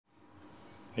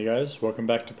Hey guys, welcome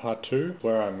back to part 2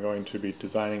 where I'm going to be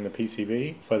designing the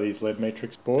PCB for these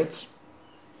ledMatrix boards.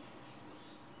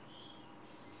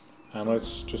 And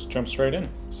let's just jump straight in.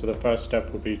 So the first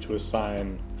step will be to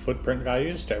assign footprint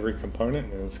values to every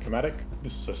component in the schematic.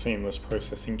 This is a seamless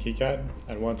processing KiCad,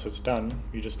 and once it's done,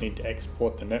 you just need to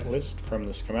export the netlist from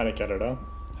the schematic editor,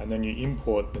 and then you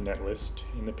import the netlist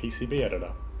in the PCB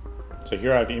editor. So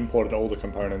here I've imported all the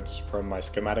components from my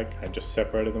schematic, I just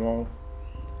separated them all.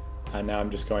 And now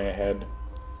I'm just going ahead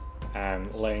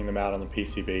and laying them out on the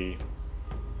PCB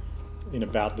in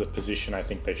about the position I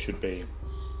think they should be.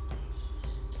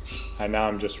 And now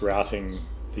I'm just routing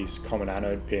these common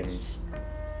anode pins.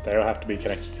 They all have to be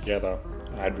connected together.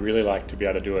 I'd really like to be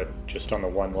able to do it just on the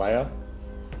one layer.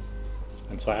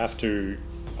 And so I have to,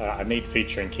 a neat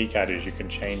feature in KiCad is you can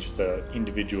change the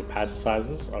individual pad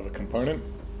sizes of a component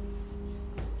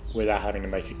without having to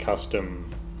make a custom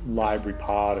library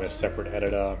part in a separate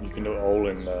editor. You can do it all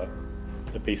in the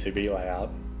PCB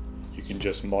layout. You can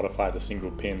just modify the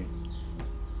single pin.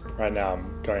 Right now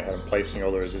I'm going ahead and placing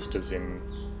all the resistors in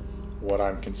what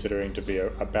I'm considering to be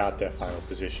about their final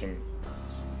position.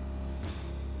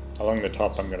 Along the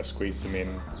top I'm going to squeeze them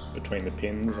in between the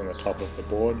pins and the top of the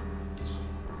board,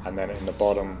 and then in the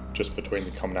bottom just between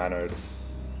the common anode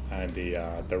and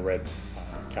the red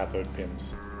cathode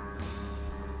pins.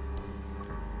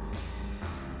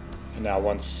 And now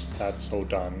once that's all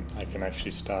done, I can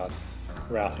actually start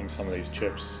routing some of these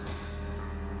chips.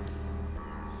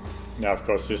 Now of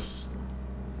course this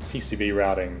PCB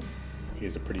routing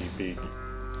is a pretty big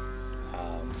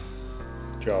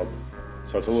job,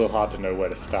 so it's a little hard to know where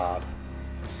to start.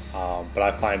 But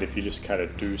I find if you just kind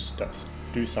of do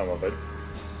some of it,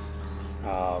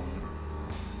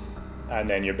 and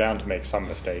then you're bound to make some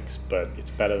mistakes, but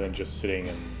it's better than just sitting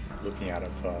and looking at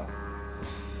it for,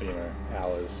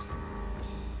 hours.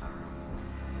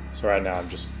 So right now I'm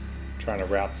just trying to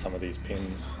route some of these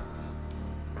pins.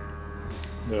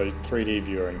 The 3D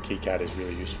viewer in KiCad is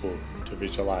really useful to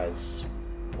visualize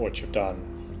what you've done,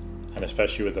 and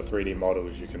especially with the 3D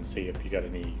models you can see if you get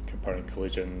any component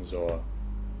collisions or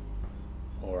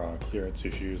clearance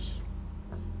issues.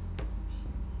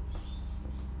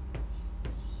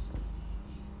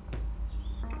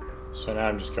 So now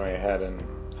I'm just going ahead and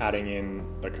adding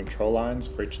in the control lines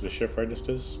for each of the shift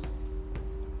registers.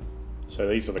 So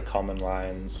these are the common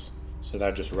lines, so they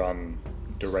just run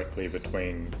directly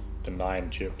between the 9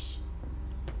 chips.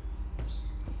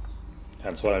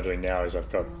 And so what I'm doing now is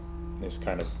I've got this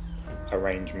kind of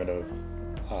arrangement of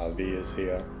vias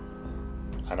here,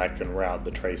 and I can route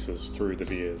the traces through the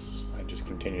vias and just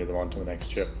continue them onto the next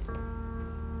chip.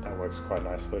 That works quite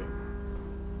nicely.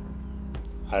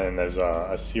 And then there's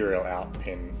a serial out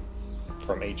pin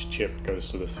from each chip goes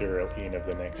to the serial in of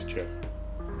the next chip,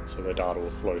 so the data will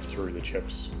flow through the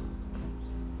chips.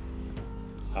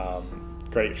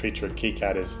 Great feature of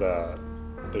KiCad is the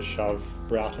shove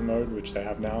router mode, which they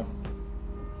have now,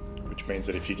 which means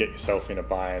that if you get yourself in a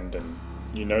bind and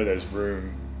you know there's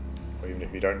room, or even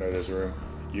if you don't know there's room,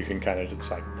 you can kind of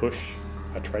just like push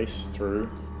a trace through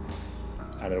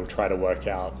and it'll try to work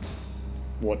out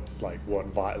what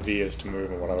vias to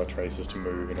move and what other traces to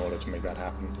move in order to make that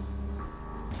happen.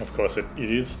 Of course it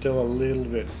is still a little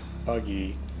bit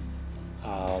buggy.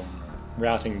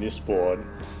 Routing this board,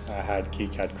 I had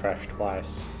KiCad crash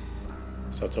twice,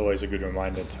 so it's always a good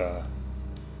reminder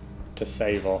to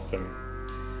save off, and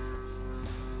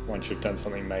once you've done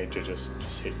something major just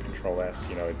hit Control S.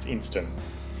 It's instant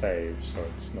save, so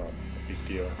it's not a big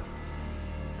deal.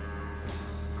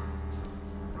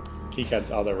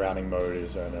 KiCad's other routing mode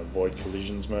is an avoid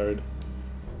collisions mode,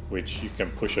 which you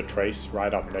can push a trace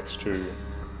right up next to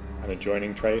an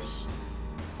adjoining trace,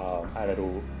 and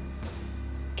it'll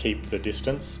keep the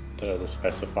distance to the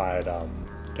specified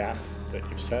gap that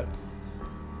you've set,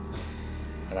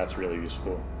 and that's really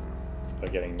useful for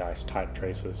getting nice tight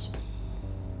traces.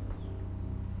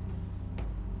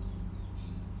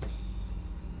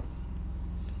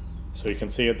 So you can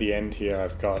see at the end here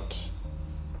I've got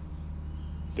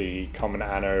the common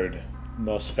anode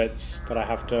MOSFETs that I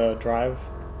have to drive,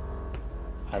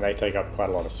 and they take up quite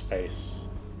a lot of space,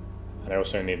 and I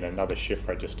also need another shift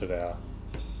register there.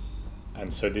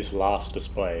 And so this last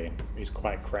display is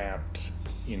quite cramped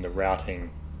in the routing,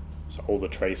 so all the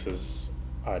traces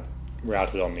are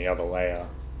routed on the other layer,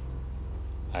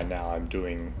 and now I'm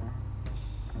doing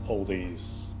all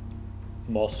these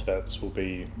MOSFETs will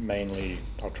be mainly,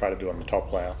 I'll try to do on the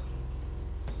top layer.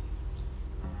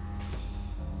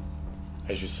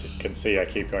 As you can see, I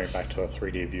keep going back to a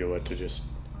 3D viewer to just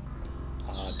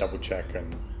double check,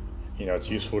 and it's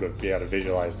useful to be able to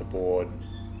visualize the board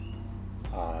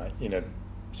in a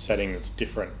setting that's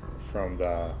different from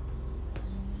the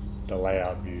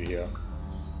layout view here.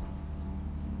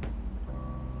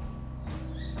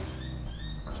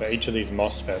 So each of these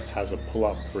MOSFETs has a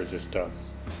pull-up resistor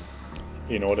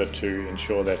in order to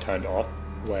ensure they're turned off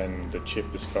when the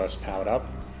chip is first powered up.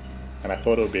 And I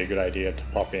thought it would be a good idea to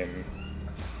pop in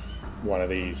one of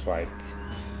these like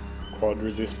quad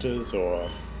resistors or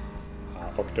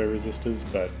octo resistors,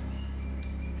 but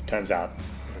it turns out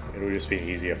it'll just be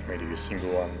easier for me to use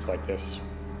single ones like this.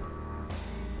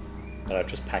 And I've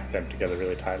just packed them together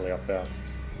really tightly up there.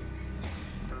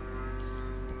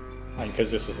 And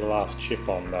because this is the last chip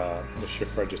on the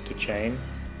shift register chain,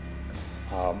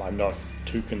 I'm not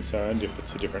too concerned if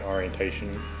it's a different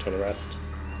orientation to the rest.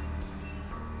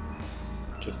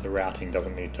 Just the routing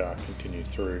doesn't need to continue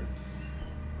through.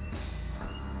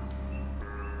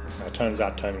 Now, it turns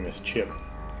out turning this chip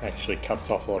actually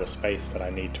cuts off a lot of space that I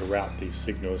need to route these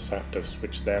signals, so I have to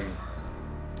switch them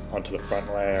onto the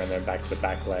front layer and then back to the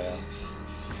back layer.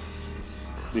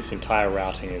 This entire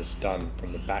routing is done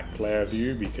from the back layer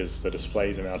view because the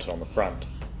displays are mounted on the front,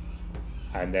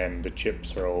 and then the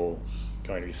chips are all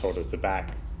going to be sorted at the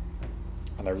back.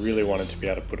 And I really wanted to be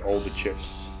able to put all the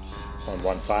chips on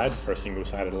one side for a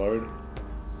single-sided load,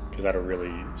 because that'll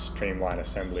really streamline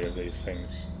assembly of these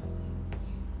things.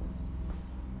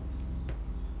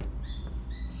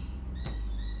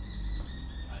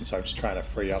 And so I'm just trying to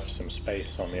free up some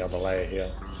space on the other layer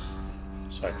here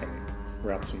so I can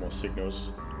route some more signals.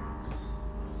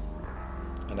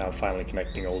 And now I'm finally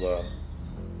connecting all the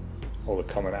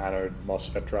common anode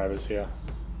MOSFET drivers here.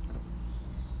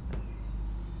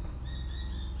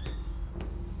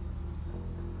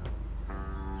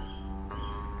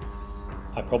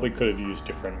 I probably could have used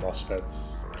different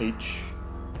MOSFETs.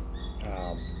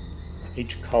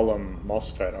 Each column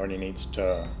MOSFET only needs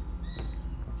to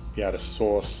be able to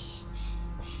source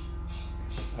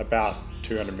about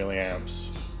 200 milliamps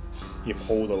if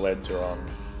all the LEDs are on,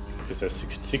 because there's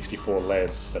 64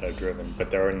 LEDs that are driven,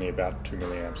 but they're only about 2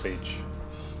 milliamps each.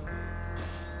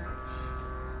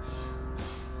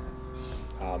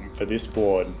 For this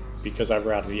board, because I've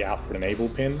routed the output enable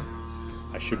pin,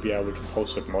 I should be able to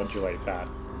pulse width modulate that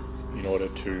in order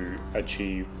to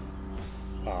achieve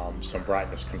some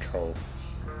brightness control,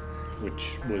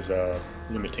 which was a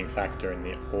limiting factor in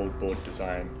the old board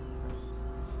design.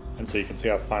 And so you can see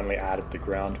I've finally added the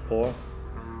ground pour.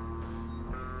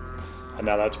 And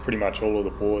now that's pretty much all of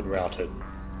the board routed.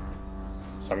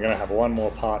 So I'm going to have one more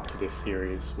part to this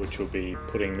series, which will be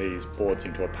putting these boards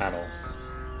into a panel.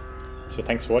 So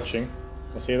thanks for watching.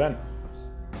 I'll see you then.